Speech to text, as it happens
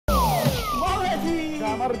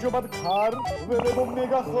გამარჯობათ ქართველებო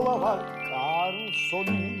მეგახლავართ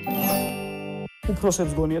კარლსონი.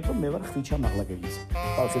 უფროსებს გონიათ რომ მე ვარ ხვიჩა მაღლაგელის.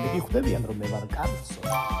 ბავშვები კი ხვდებიან რომ მე ვარ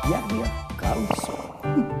კარლსონი. იარდია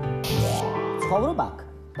კარლსონი. ცხოვრობა აქ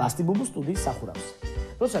ბასტი ბუბუ სტუდიის სახურავს.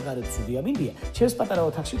 როცა გარეთ სტუდია მინდია, ჩემს პატარა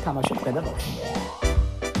ოთახში თამაშობ ხედა ბავშვი.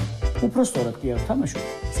 უფრო სწორად კი არ ვთამაშობ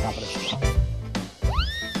ზღაპრებში.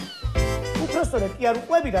 უფრო სწორად კი არ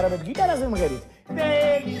ვყვებით, არამედ გიტარაზე მღერით.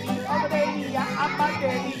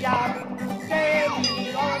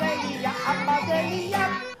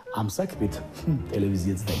 ამ საქმით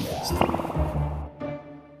ტელევიზიაც დაინტერესდა.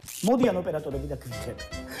 მოდიან ოპერატორები და გვიხეთ.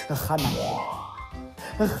 ხან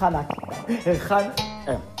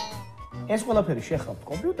ეს ყველაფერი შეხავთ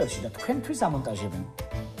კომპიუტერში და თქვენთვის ამონტაჟებენ.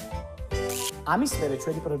 ამის მერე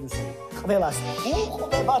ჩვენი პროდიუსერი ყველას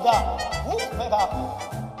უხდება.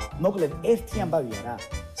 მოკლედ ერთი ამბავია რა.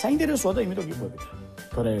 საინტერესოა და იმიტომ გიყვებით.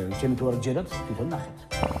 თორე ჩემი თუ არ გჯერათ, თვითონ ნახეთ.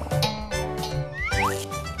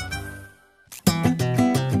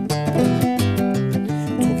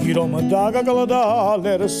 თუკი რომ დაგაგლდა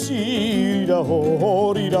ლერსირა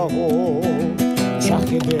ჰორირაჰო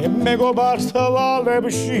ჩახედე მეგობარს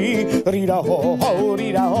თვალებში რირაჰო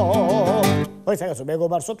ჰორირაჰო ой საგასო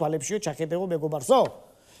მეგობარსო თვალებშიო ჩახედეო მეგობარსო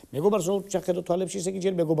მეგობარსო ჩახედო თვალებში ესე იგი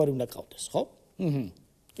ჯერ მეგობარი უნდა ყავდეს ხო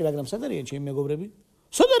კი მაგრამ სად არიან ჩემი მეგობრები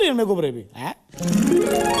სად არიან მეგობრები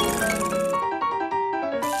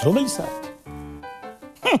რომელისა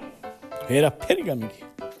ვერაფერი გამიგი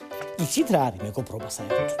იცით რა არის მეგობრობა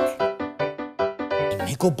საერთოდ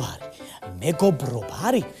მეგობრობა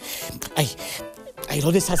არის აი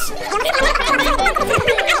როდესაც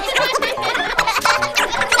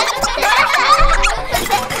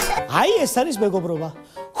აი ეს არის მეგობრობა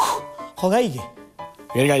ხო გაიგე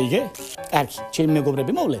ვერ გაიგე კარგი ჩემი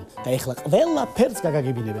მეგობრები მოვლენ და ეხლა ყველაფერს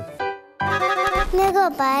გაგაგებინებენ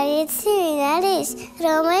მეგობარი ვინ არის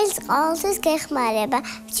რომელიც ყოველთვის გეხმარება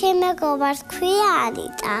ჩემ მეგობარს ქვია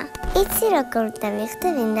ანიტა იცი როგორ დავიხდე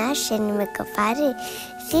ვინ არის შენი მეგობარი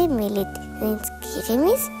ღიმილით ვინც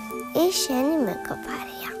გიღიმის ის შენი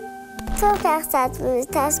მეგობარია თუ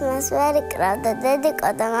გახსოვთ თასმას ვერ იკრავდა დედიკო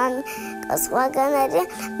და მამიკოს სხვაგან არის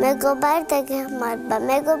მეგობარი დაგეხმარება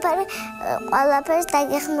მეგობარი ყველაფერს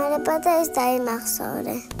დაგეხმარება და ეს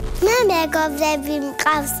დაიმახსოვრე მე მეგობრები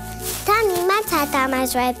მყავს თან იმათ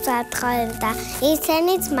ათამაშებს ათხოვებ და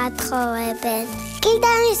ისინიც მათხოვებენ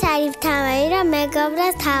კიდევ ის არის თამარი რომ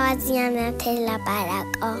მეგობრას თავაზიანად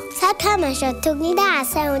ელაპარაკო სათამაშო თუ გინდა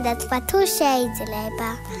ასე უნდა თქვა თუ შეიძლება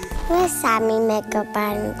მე სამი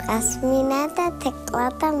მეგობარი მყავს მინა და თეკლა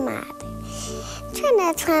და მარი ჩვენ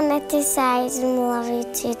ერთმანეთის საიდუმლო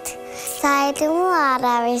ვიცით საიდუმლო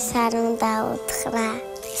არავის არ უნდა უთხრა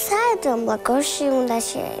საიდუმლო გორში უნდა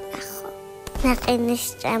შეინახო ნაყინის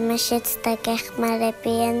ჭამაშიც და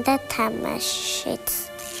გეხმარებიან და თამაშიც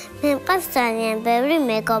მე მყავს ძალიან ბევრი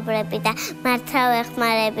მეგობრები და მართლა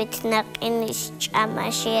ვეხმარებით ნაყინის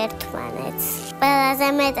ჭამაში ერთმანეთს ყველაზე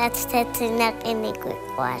მეტად თეთრი ნაყინი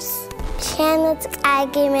გვიყვარს შენც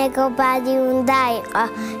კარგი მეგობარი უნდა იყო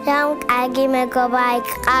რომ კარგი მეგობარი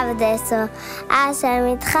გყავდესო ასე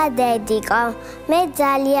მითხრა დედიკო მე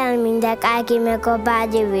ძალიან მინდა კარგი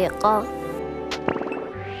მეგობარი ვიყო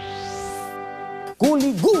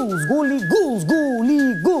გული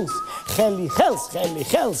გულს ხელი ხელს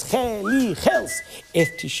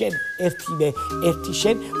ერთი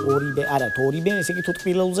შენ ორიბე არა თორიბე ესე იგი თუ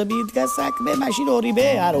ტყილულზე მიდგა საქმე მაშინ ორიბე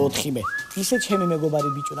არა ოთხიბე ისე ჩემი მეგობარი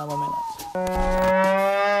ბიჭუნა მომენად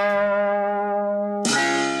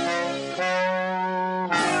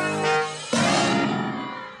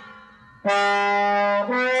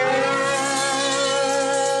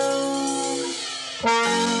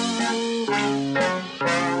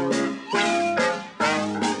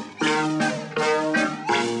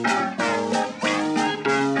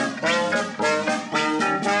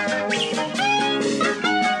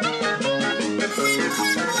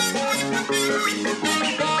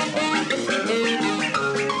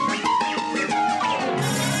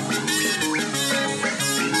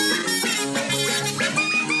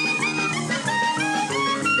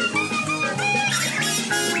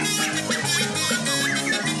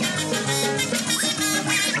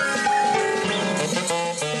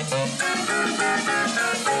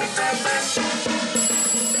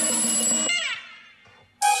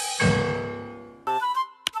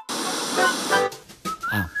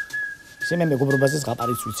მე მეგობრობაზე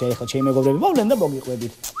ზღაპარიც ვიცი ახლა ჩემი მეგობრები მოვლენ და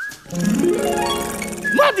მოგიყვებით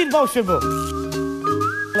მოდით ბავშვებო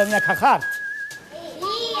ლანია ხახართ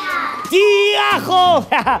დიახო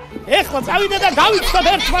ეხლა წავიდე და გავიწყოთ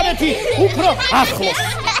ერთმანეთი უფრო ახლოს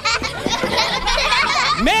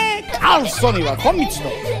მე კარლსონი ვარ ხომ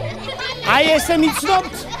მიცნო აი ესე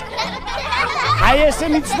მიცნობთ.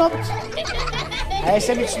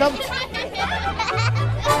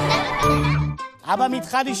 აბა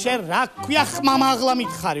მითხარი შენ რა ქვია ხმამაღლა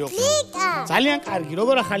მითხარი ოქ. ლიკა. ძალიან კარგი,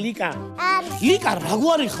 როგორ ახარ ლიკა? ლიკა რა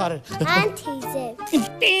გვარი ხარ? ანთიზე.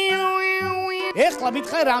 ეხლა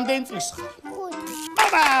მითხარი რამდენი წლის ხარ? 5.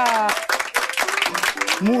 აბა!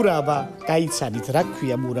 მურაბა, გაიცანით რა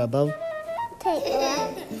ქვია მურაბა?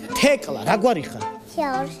 თეკლა, რა გვარი ხარ?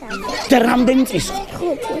 შეორშავ. და რამდენი წლის ხარ?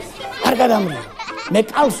 5. არ გადამრია. მე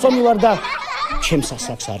კარლსონი ვარ და ჩემს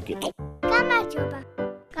ასაკს არ გეტყვი. გამარჯობა.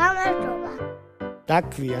 რა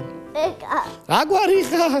ქვია? ეკა. რა გვარი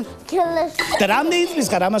ხარ? გელეს. და რამდენი წლის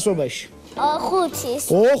ხარ ამასობაში? 5.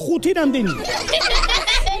 5 რამდენი?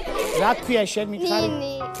 რა ქვია შენ მითხარი?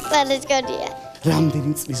 ნინი. პალეჭკადია.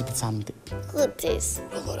 რამდენი წლის ბრძამდე? 5.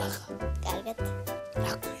 როგორ ახარ? კარგად.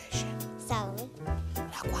 რა ქვია შენ? სალომე.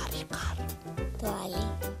 რა გვარი ხარ? დვალი.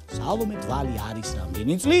 სალომე დვალი არის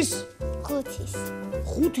რამდენი წლის? 5.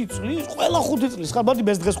 5 წლის? ყველა 5 წლის ხარ? მოდი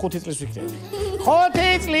მე დღეს 5 წლის ვიქნები.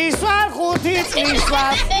 5 წლის ვარ, 5 წლის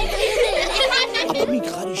ვარ. აბა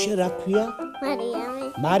მითხარი შენ რა ქვია? მარიამი.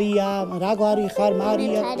 მარიამ, რა გვარი ხარ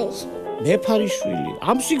მარიამ? მეფარიშვილი.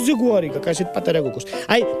 ამ სიგზე გვარი გაქვს ასეთ პატარა გოგოს.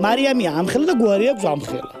 აი, მარიამია ამხელა და გვარი აქვს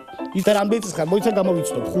ამხელა. ის და რამდენი წლის ხარ? მოიცა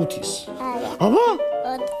გამოვიცნობ 5-ის. არა. აბა?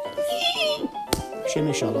 4.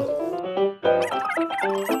 შემეშალა.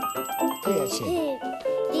 ეჩე.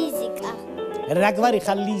 ლიზიკა. რა გვარი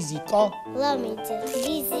ხარ ლიზიკო? ლომიძე.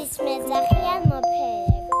 ლიზის მეძახიან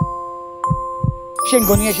მოფერებ. შენ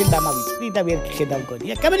გონია შენ დამავიწყდი და ვერ ხედავ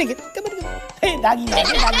გონია. გამიგე.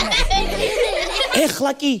 დაგინახე.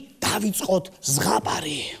 ეხლა კი დავიწყოთ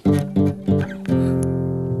ზღაპარი.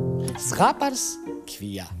 ზღაპარს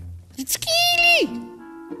ქვია რწყილი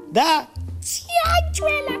და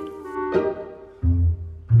ჭიანჭველა.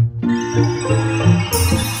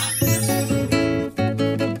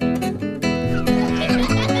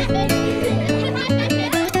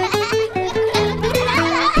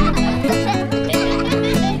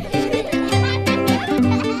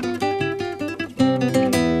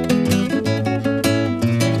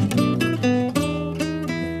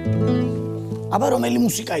 აბა რომელი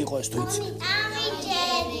მუსიკა იყო ეს თუ იცი?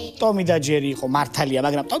 ტომი და ჯერი იყო მართალია,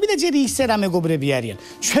 მაგრამ ტომი და ჯერი ისე რა მეგობრები არიან.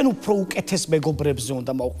 ჩვენ უფრო უკეთეს მეგობრებზე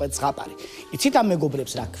უნდა მოვყვეთ ზღაპარი. იცით ამ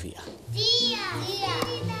მეგობრებს რა ქვია? დია.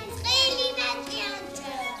 რწყილი და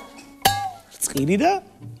ჭიანჭველა. რწყილი და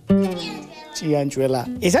ჭიანჭველა.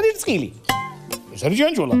 ეს არის რწყილი. ეს არის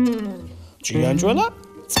ჭიანჭველა. ჭიანჭველა,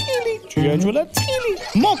 რწყილი, ჭიანჭველა, რწყილი.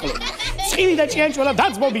 მოკლედ, რწყილი და ჭიანჭველა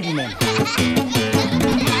დაძმობილდნენ.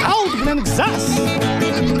 აუდგნენ გზას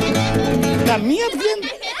და მიადგნენ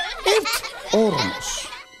ერთ ორმოს.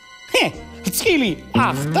 რწყილი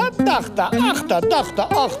ახტა და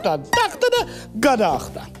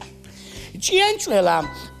გადაახტა. ჭიანჭველა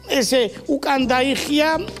ესე უკან დაიხია,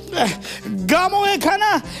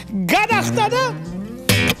 გამოექანა, გადახტა და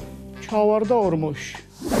ჩავარდა ორმოში.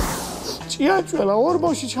 ჭიანჭველა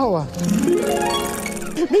ორმოში ჩავარდა.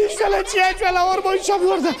 მიშელა ჭიანჭველა ორმოში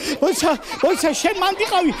ჩავარდა. მოიცა შენ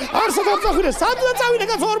მანდიყავი, არსად არ წახვიდე, სადღაც წავიდე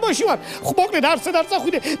კაც ორმოში ვარ. მოკლედ არსად არ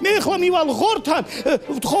წახვიდე, მე ახლა მივალ ღორთან,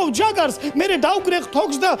 ვთხოვ ჯაგარს, მერე დავგრეხ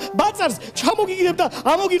თოქს და ბაწარს, ჩამოგიგდებ და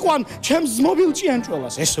ამოგიყვან ჩემს ზმობილ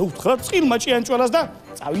ჭიანჭველას. ესე უთხრა წყილმა ჭიანჭველას და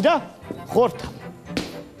წავიდა ღორთან.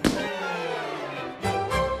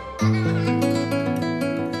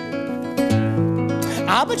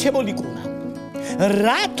 აბა ჩემოლიკუნა,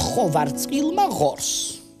 რა თხოვარ წყილმა ღორს?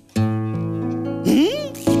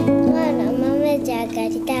 მამამე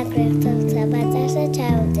ჯაგარი დაგრეხთოცა ბაწარსა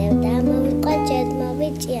ჩავდევ და მოვიყვა ჯედმოვი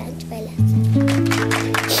ჭიანჭველას.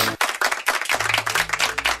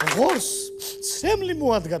 ღორს ცემლი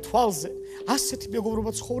მოადგა თვალზე. ასეთი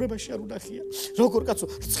მეგობრობა ცხოვრებაში არ უნახია. როგორ კაცო,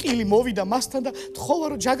 რწყილი მოვიდა მასთან და თხოვა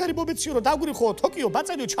რომ ჯაგარი მომეციო რომ დაგვირიხო თოკიო,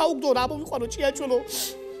 ბაწარიო, ჩაუგდო რა მომიყვანო ჭიანჭველო.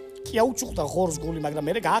 კი აუჩუხდა ღორს გული, მაგრამ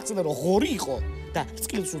მე გაახსენდა რომ ღორი იყო და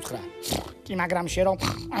რწყილს უთხრა. კი, მაგრამ შე რომ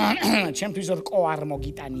ჩემთვის რკო არ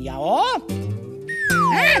მოგიტანიაო?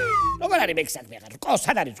 როგორ არის მეკსაკვე? რკო,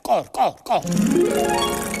 სად არის რკო?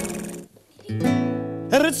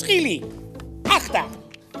 რწყილი ახტა,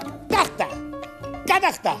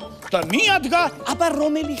 გადახტა და მიადგა, აბა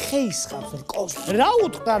რომელი ხეისხავს რკოს? რა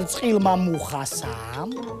უთხრა რწყილმა მუხასა?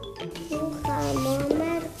 მუხა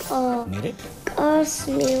მომერყო. მერე? კოს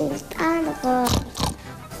მიუტან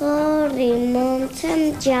ღორი მომცემ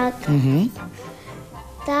ჯაგარს.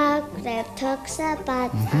 დაგრებ თოქსა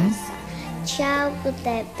ბაწარს.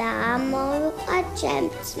 ჩავგდებ და ამოვიყვა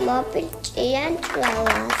ჩემს მობილ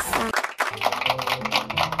ჭიანჭველასა.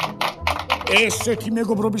 ესეთი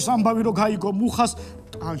მეგობრობის ამბავი რო გაიგო მუხას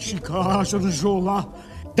ტანში გააჟრჟოლა.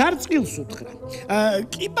 დარწყილს უთხრა.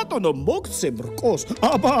 კი ბატონო, მოგცემ რკოს.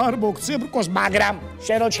 აბა არ მოგცემ რკოს, მაგრამ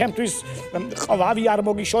შენ რო ჩემთვის ყვავი არ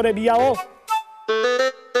მოგიშორებიაო.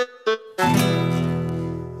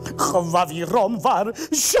 ყვავი რომ ვარ,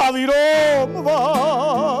 შავი რომ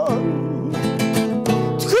ვარ.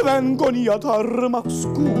 თქვენ გონიათ არ მაქვს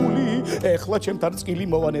გული. ეხლა ჩემთან რწყილი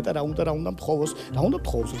მოვანეტა, რა უნდა მთხოვოს. რა უნდა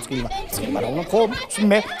მთხოვოს რწყილმა? რწყილმა რა უნდა მთხოვოს?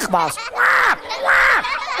 მე ყვავს.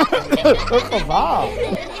 ყვა.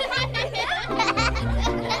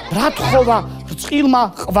 რა თხოვა რწყილმა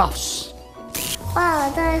ყვავს? ყვავა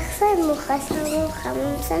დაეხსე მუხას, მუხა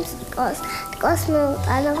მომცემს რკოს. რკოს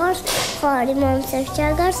მეუტანა ღორს, ხორი მომცემს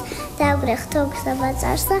ჯაგარს, დავგრეხ თოქს და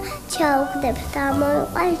ბაწარს და ჩაუგდებ და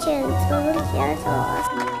მოვიყვან ჩემ წვრილ ჭიანჭველას.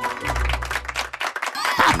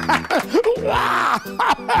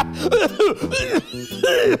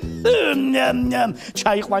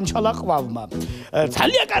 ჩაიყვანჩალა ყვავმა.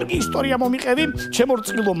 ძალიან კარგი ისტორია მომიყევი, ჩემო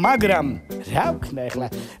რწყილო, მაგრამ რა ვქნა ეხლა?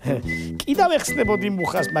 კიდევ ეხსნებოდი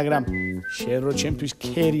მუხას, მაგრამ შენ რო ჩემთვის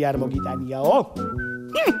ქერი არ მოგიტანიაო?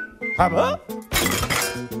 აბა?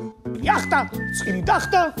 იახტა, რწყილი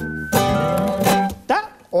დახტა და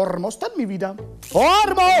ორმოსთან მივიდა.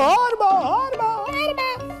 ორმო!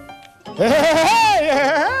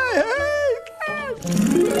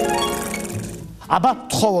 აბა,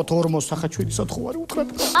 თხოვოთ ორმოს სახაჩვენის ოთხუარი უთხრათ.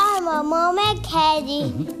 ორმო მომე ქერი,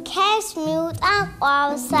 ქერს მიუტან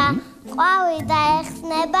ყვავსა, ყვავი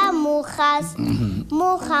დაეხსნება მუხას,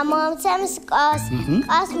 მუხა მომცემს რკოს,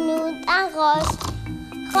 რკოს მიუტან ღორს,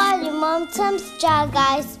 ხორი მომცემს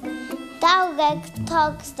ჯაგარს, დავგრეხ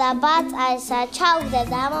თოქს და ბაწარსა, ჩაუგდებ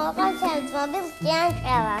და მოვიყვან ჩემ წვრილ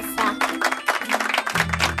ჭიანჭველასა.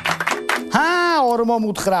 ორმომ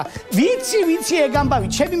უთხრა. ვიცი ეგ ამბავი,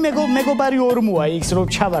 ჩემი მეგობარი ორმოა იქს რომ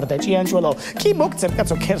ჩავარდა ჭიანჭველაო. კი მოგცემ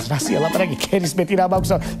კაცო ქერს, რასია ლაპარაკი, ქერის მეტი რა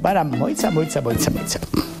მაქვსო, მაგრამ მოიცა.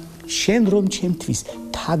 შენ რომ ჩემთვის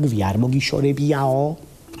თაგვი არ მოგიშორებიაო?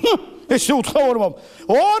 ესე უთხრა ორმომ.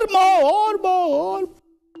 ორმო.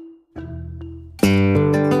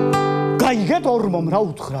 გაიგეთ ორმომ რა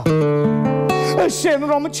უთხრა? შენ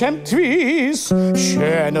რომ ჩემთვის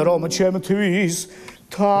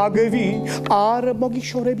თაგვი არ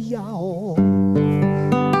მოგიშორებიაო.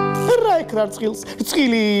 რა ეკრა რწყილს?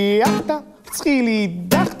 რწყილი ახტა, რწყილი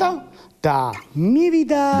დახტა და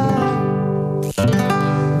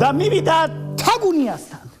მივიდა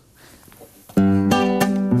თაგუნიასთან.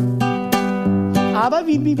 აბა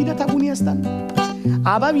ვინ მივიდა თაგუნიასთან?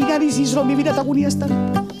 აბა ვინ არის ის რომ მივიდა თაგუნიასთან?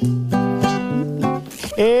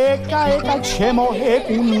 ეკა ჩემო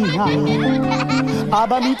ეკუნია.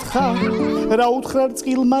 აბა მითხრა რა უთხრა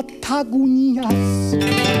რწყილმა თაგუნიას?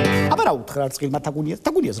 აბა რა უთხრა რწყილმა თაგუნიას?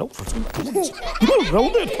 თაგუნიას რა უთხრა რწყილმა თაგუნიას? რა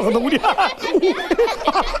უნდა ეთქვა თაგუნია?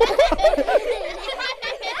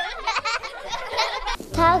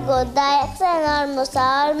 თაგო დაეხსენ ორმოსა,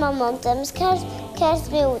 ორმო მომცემს ქერს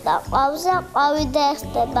მიუტან ყვავსა, ყვავი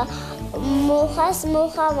დაეხსნება მუხას,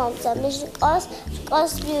 მუხა მომცემს რკოს,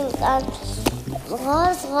 რკოს მიუტან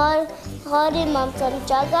ღორს, ხორი მომცემს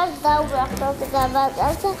ჯაგარს, დავგრეხ თოქს და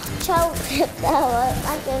ბაწარსა, ჩაუგდებ და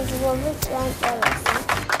მოვიყვან ჩემ წვრილ ჭიანჭველასა.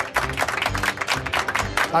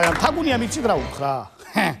 მაგრამ თაგუნია მიცით რა უთხრა?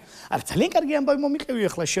 არა ძალიან კარგი ამბავი მომიყევი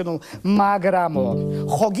ახლა შენო, მაგრამ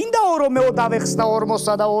ხო გინდაო რომ მეო დავეხსნა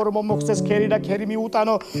ორმოსა და ორმო მოგცეს ქერი და ქერი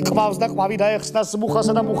მიუტანო ყვავს და ყვავი დაეხსნას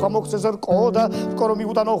მუხასა და მუხა მოგცეს რკო და რკო რომ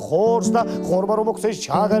მიუტანო ხორს და ხორმა რომ მოგცეს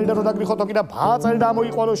ჩაგარი და რომ დაგრიხო თოქი და ბაწარი და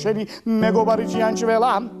მოიყვანო შენი მეგობარი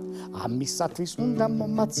ჭიანჭველა. ამისათვის უნდა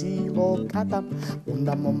მომაცილო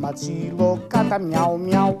კატა,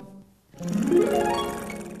 მიაუ.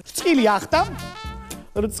 რწყილი ახტა,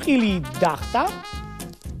 რწყილი დახტა.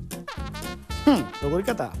 როგორი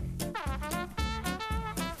კატა?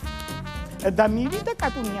 და მივიდა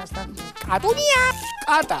კატუნიასთან.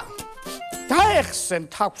 კატა დაეხსენ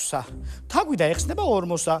თაგვსა, თაგვი დაეხსნება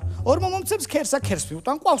ორმოსა, ორმო მომცემს ქერსა, ქერს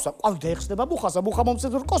მიუტან ყვავსა, ყვავი დაეხსნება მუხასა, მუხა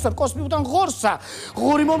მომცემს რკოსა, რკოს მიუტან ღორსა,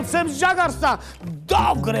 ღორი მომცემს ჯაგარსა,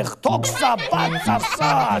 დავგრეხ თოქსა,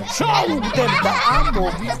 ბაწარსა, ჩაუგდებ და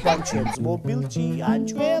ამოვიყვან ჩემ წვრილ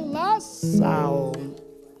ჭიანჭველასაო.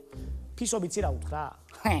 ფისო ვიცი რა უთხრა?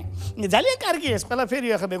 ძალიან კარგი ეს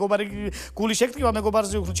ყველაფერი ახლა მეგობარი გული შეკრივა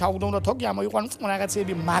მეგობარზე უფრო ჩაუგდო და თოქი ამოიყვან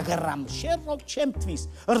რაღაცეები, მაგრამ შენ რო ჩემთვის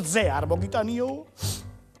რძე არ მოგიტანიო?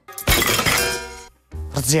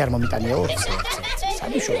 რძე არ მომიტანიო?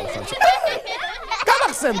 სამიშორო ხალხი.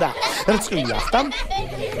 გამახსენდა რწყილი ახტა.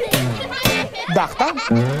 დახტა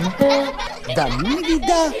და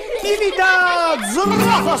მივიდა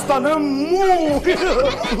ძრახასთან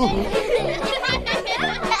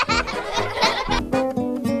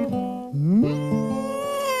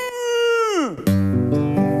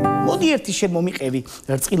ერთი შენ მომიყევი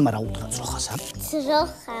რწყილმა რა უთხრა ძროხასა?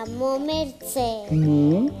 ძროხა მომერძე.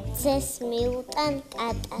 ძეს მიუტან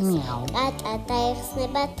კატას. კატა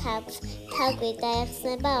დაეხსნება თაგვს. თაგვი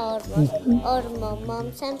დაეხსნება ორმოს. ორმო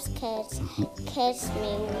მომცემს ქერს. ქერს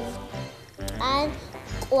მიუტან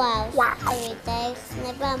ყვავს. ყვავი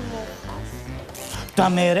დაეხსნება მუხას. და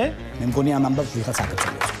მე მგონი ამ ამბავს ვიღაც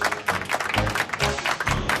აკეთებს.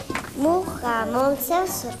 მუხა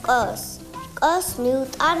მომცემს რკოს. რკოს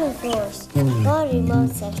მიუტან ღორს. ღორი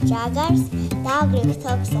მომცემს ჯაგარს. დაგრიგ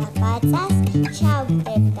თოქსა ბაწას.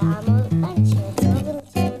 ჩავგდებ და ამოყვან შეძოგილ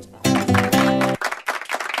წელწადს.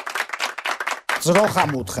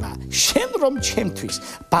 ძროხამ უთხრა, შენ რომ ჩემთვის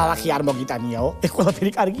ბალახი არ მოგიტანიაო, ეს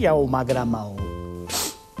ყველაფერი კარგიაო, მაგრამაო.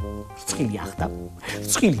 რწყილი ახდა,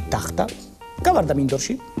 რწყილი დახდა, გავარდა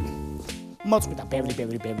მინდორში. მოწყვიტა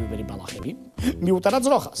ბევრი ბალახები, მიუტანა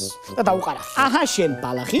ძროხას და დაუყარა. აჰა შენ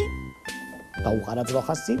ბალახი, დაუყარა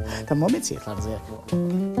ძროხას წინ და მომეცი ახლა რძე.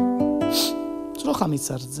 ძროხა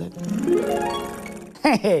მისცა რძე.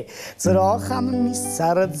 ძროხამ მისცა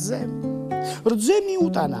რძე. რძე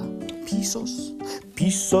მიუტანა ფისოს.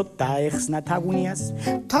 ფისო დაეხსნა თაგუნიას.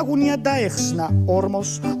 თაგუნია დაეხსნა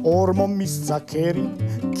ორმოს. ორმო მისცა ქერი.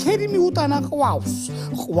 ქერი მიუტანა ყვავს.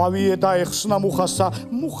 ყვავი დაეხსნა მუხასა.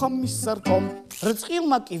 მუხა მისცა რკომ.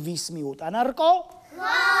 რწყილმა კი ვის მიუტანა რკო?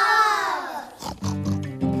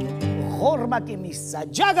 ღორმა კი მისცა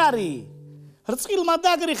ჯაგარი. რწყილმა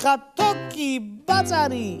დაგრიხა თოკი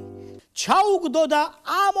ბაწარი. ჩაუგდო და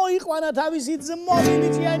ამოიყვანა თავისი ძმობილი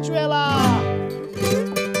ჭიანჭველა.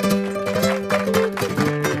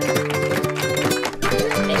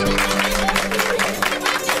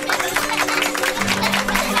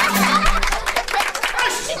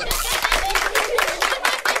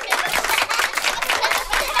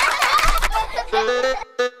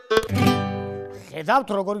 ხედავთ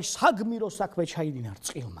როგორი საგმირო საქმე ჩაიდინა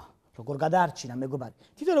რწყილმა. როგორ გადაარჩინა მეგობარი.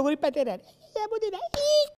 თვითონ როგორი პეტერი არის.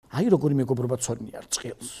 აი როგორი მეგობრობა ცოდნია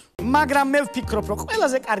რწყილს. მაგრამ მე ვფიქრობ რომ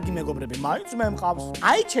ყველაზე კარგი მეგობრები მაინც მე მყავს.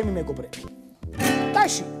 აი ჩემი მეგობრები.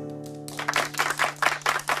 დაში.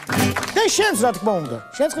 და შენს რა თქმა უნდა.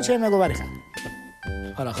 შენც ხო ჩემი მეგობარი ხარ.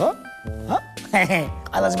 არა ხო? ჰა?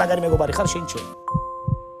 ყველაზე მაგარი მეგობარი ხარ შენ ჩემი.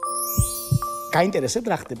 გაინტერესებთ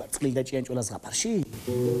რა ხდება რწყილი და ჭიანჭველას ზღაპარში?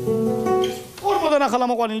 ორმოდან ახლა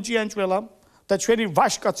მოყვანილი ჭიანჭველა და ჩვენი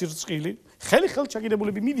ვაშკაცი რწყილი ხელი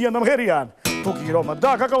ჩაგიდებულები მიდიან ამღერიან. თუკი რომ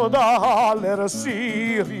დაგაკავა და ლერსი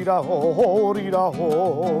რირაჰო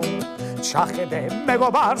ჩახედე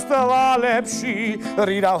მეგობარს თვალებში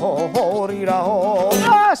რირაჰო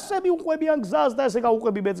ასე მიუყვებიან გზას და ესე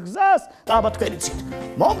გაუყვები მეც გზას და აბა თქვენი ცით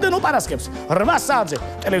მომდენო პარასკევს 8 საათზე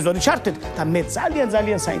ტელევიზორი ჩართეთ და მე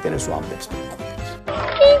ძალიან საინტერესო ამბებს